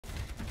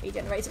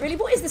Regenerates. Really,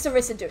 what is this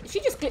Orisa doing? She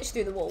just glitched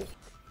through the wall.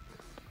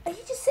 Are you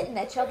just sitting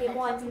there chugging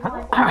wines and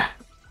wines?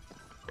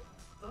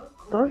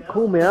 Don't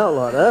call me out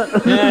like that.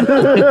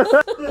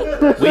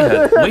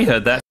 Yeah. we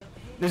heard that.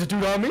 There's a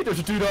dude on me. There's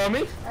a dude on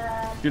me.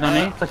 Dude on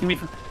me, flicking me.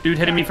 Dude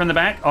hitting me from the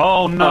back.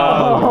 Oh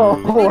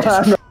no!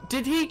 Oh,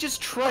 Did he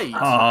just trade?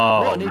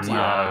 Oh what an idiot.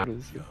 no!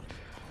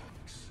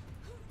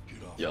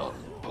 Young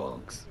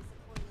punks.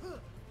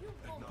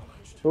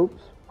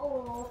 oops.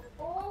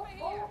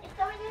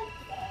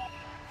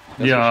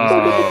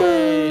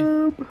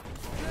 Yeah.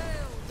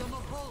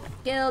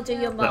 Gil, do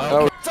your mum.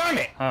 Oh, damn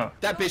it! Oh.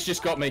 That bitch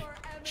just got me.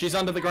 She's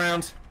under the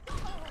ground.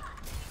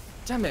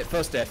 Damn it,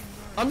 first death.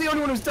 I'm the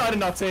only one who's died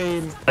in our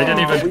team. They didn't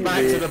even. Get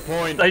back to the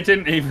point. They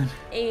didn't even.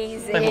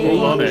 Easy. They were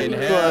all on it.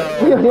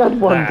 We only had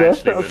one That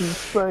death. That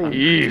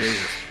actually was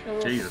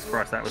insane. Jesus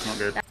Christ, that was not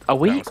good. Are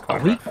we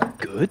rough.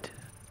 good?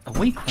 Are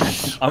we crap?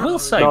 I will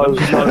say. No, when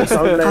no, don't let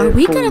Are it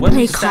we fall. gonna When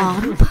play we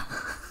stack- comp?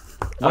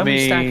 When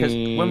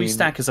we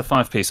stack as a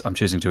 5-piece, I'm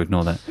choosing to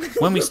ignore that.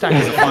 When we stack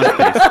as a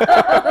 5-piece,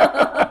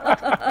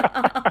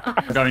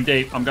 I'm going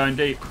deep. I'm going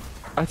deep.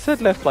 I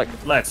said left like.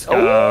 Let's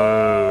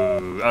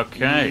go.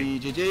 Okay.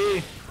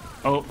 GG.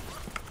 Oh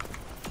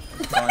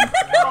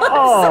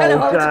Oh,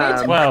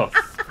 damn. well,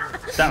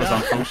 that was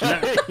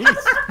unfortunate.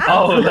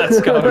 Oh, let's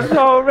go. It's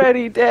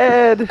already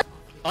dead.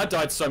 I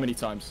died so many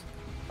times.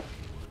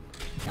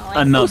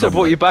 Another. Also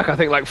brought you back, I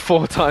think, like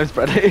 4 times,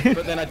 Brady.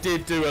 But then I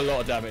did do a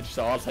lot of damage,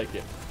 so I'll take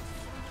it.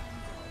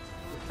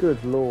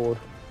 Good lord.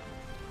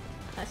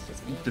 That's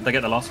just me. Did they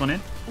get the last one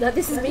in? No,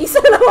 this is me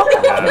solo.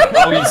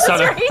 Oh, you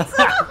son of.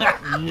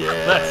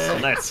 Yeah.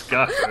 Let's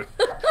go.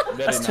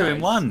 That's 2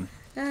 in 1.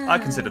 I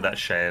consider that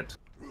shared.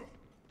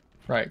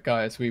 Right,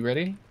 guys, we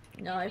ready?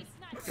 No.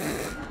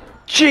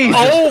 Jesus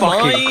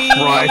fucking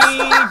Christ.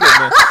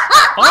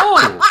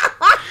 Oh!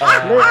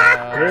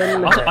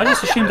 Really? I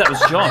just assumed that was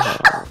Josh.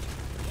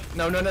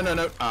 No.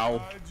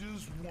 Ow.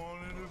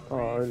 Oh,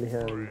 only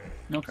him.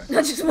 Okay.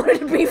 I just wanted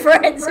to be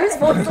friends. Whose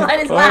voice line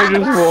is I that?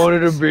 just wanted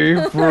to be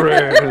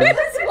friends.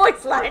 Whose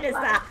voice line is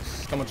that?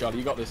 Come on, Charlie,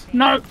 you got this.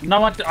 No,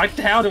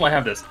 how do I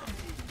have this?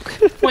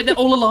 Wait, they're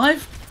all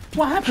alive?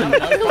 What happened? No,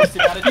 positive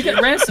You attitude.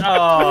 get res?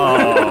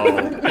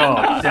 Oh,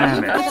 god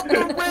damn it.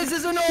 Oh, res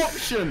is an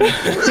option.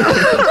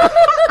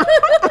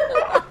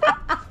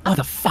 Why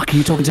the fuck are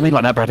you talking to me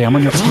like that, Brady? I'm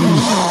on your team.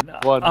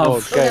 One Oh, more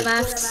f- game.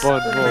 masks.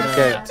 One more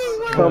game.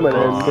 Come on,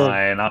 Ed.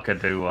 Fine, I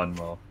could do one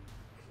more.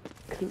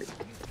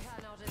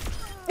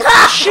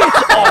 Shit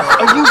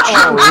off! Are you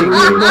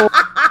joking?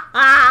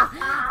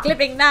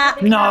 Clipping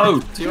that.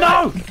 No!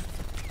 No!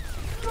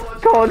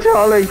 Come on,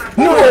 Charlie.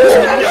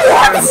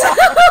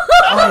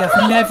 I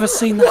have never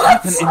seen that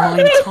happen in my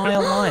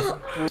entire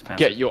life.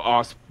 Get your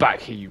ass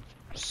back here, you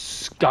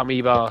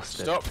scummy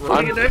bastard. Stop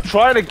I'm running.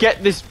 trying to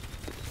get this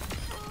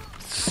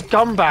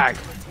scumbag.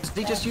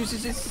 He just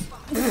uses his...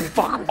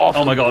 Fuck off.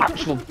 Oh my god.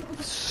 Actual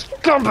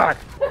scumbag.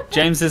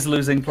 James is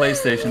losing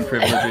PlayStation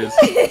privileges.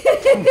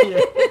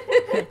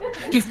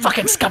 You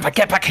fucking scumbag,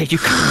 get back here, you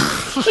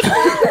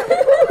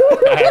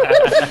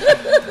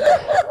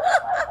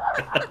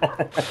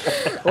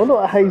I wonder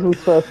what Hazel's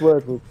first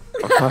word was.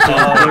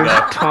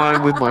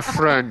 Time with my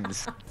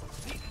friends.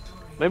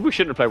 Maybe we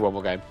shouldn't have played one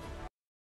more game.